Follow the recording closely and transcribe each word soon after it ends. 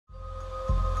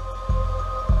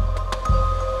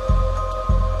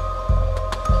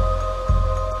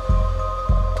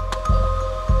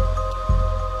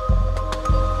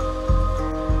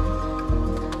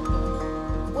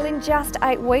in just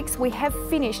 8 weeks, we have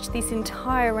finished this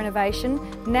entire renovation.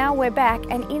 Now we're back,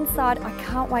 and inside I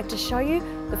can't wait to show you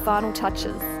the final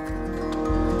touches.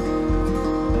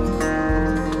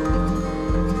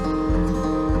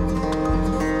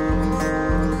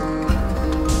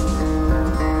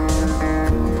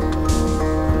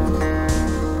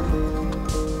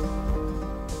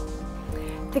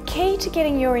 The key to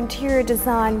getting your interior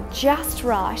design just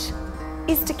right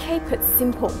is to keep it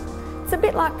simple. It's a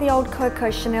bit like the old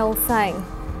Coco Chanel saying,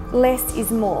 less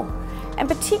is more. And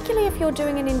particularly if you're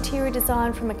doing an interior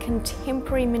design from a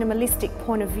contemporary minimalistic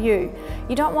point of view,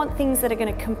 you don't want things that are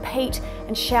going to compete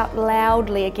and shout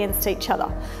loudly against each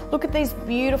other. Look at these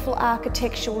beautiful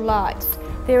architectural lights.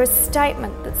 They're a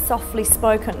statement that's softly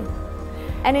spoken.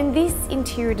 And in this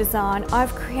interior design,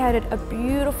 I've created a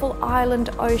beautiful island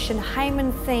ocean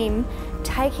Hayman theme,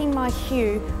 taking my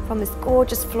hue from this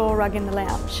gorgeous floor rug in the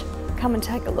lounge. Come and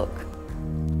take a look.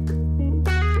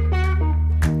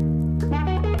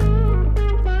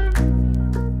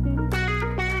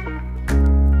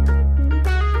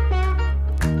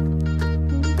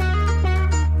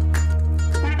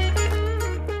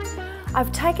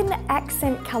 I've taken the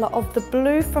accent colour of the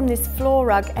blue from this floor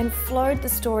rug and flowed the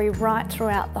story right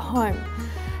throughout the home.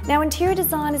 Now, interior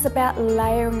design is about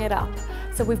layering it up.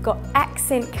 So we've got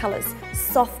accent colours,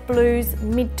 soft blues,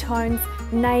 mid-tones,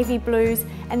 navy blues,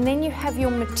 and then you have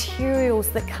your materials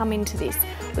that come into this.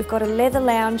 We've got a leather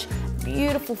lounge,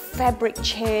 beautiful fabric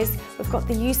chairs, we've got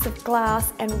the use of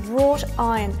glass and wrought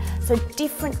iron, so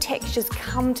different textures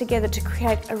come together to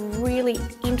create a really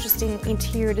interesting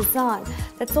interior design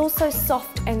that's also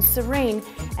soft and serene,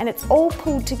 and it's all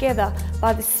pulled together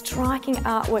by the striking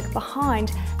artwork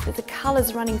behind that the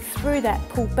colours running through that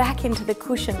pull back into the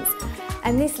cushions.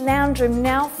 And this lounge room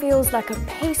now feels like a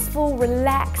peaceful,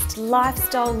 relaxed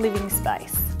lifestyle living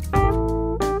space.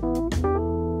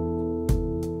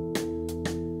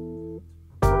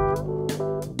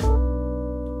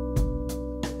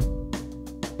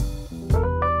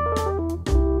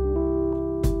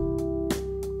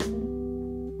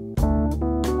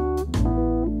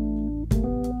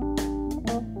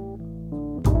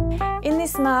 In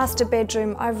this master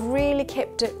bedroom, I've really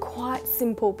kept it quite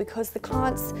simple because the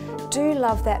clients do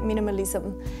love that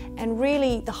minimalism, and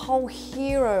really the whole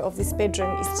hero of this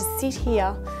bedroom is to sit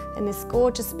here in this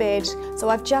gorgeous bed. So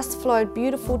I've just flowed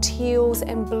beautiful teals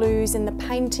and blues in the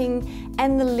painting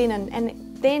and the linen,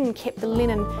 and then kept the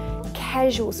linen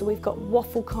casual, so we've got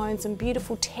waffle cones and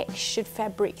beautiful textured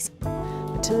fabrics.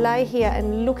 But to lay here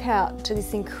and look out to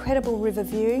this incredible river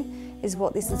view is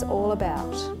what this is all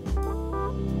about.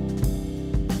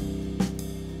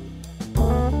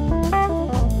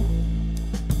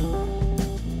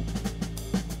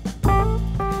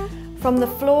 From the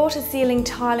floor to ceiling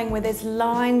tiling where there's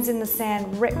lines in the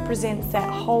sand represents that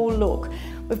whole look.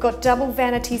 We've got double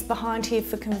vanities behind here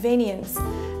for convenience,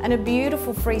 and a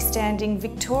beautiful freestanding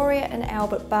Victoria and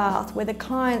Albert bath where the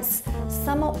clients,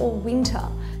 summer or winter,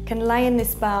 can lay in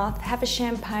this bath, have a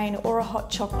champagne or a hot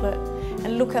chocolate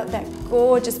and look out that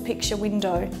gorgeous picture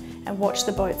window and watch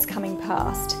the boats coming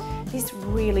past. This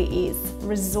really is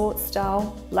resort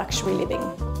style luxury living.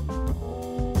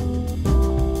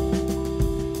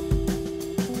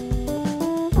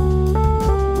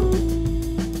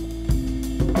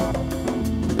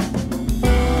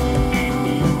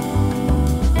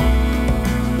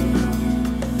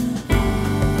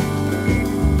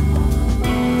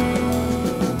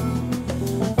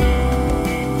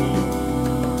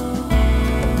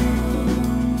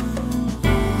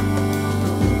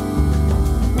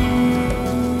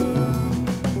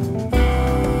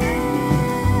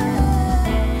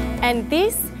 And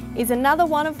this is another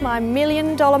one of my $1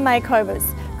 million makeovers,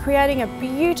 creating a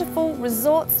beautiful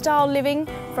resort style living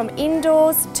from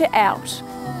indoors to out.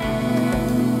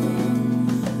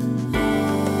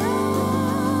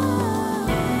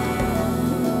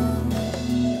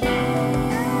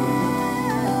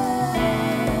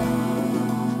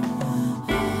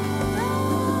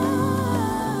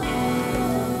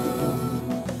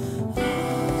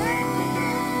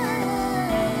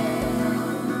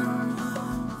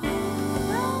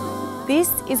 This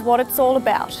is what it's all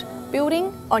about,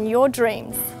 building on your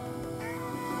dreams.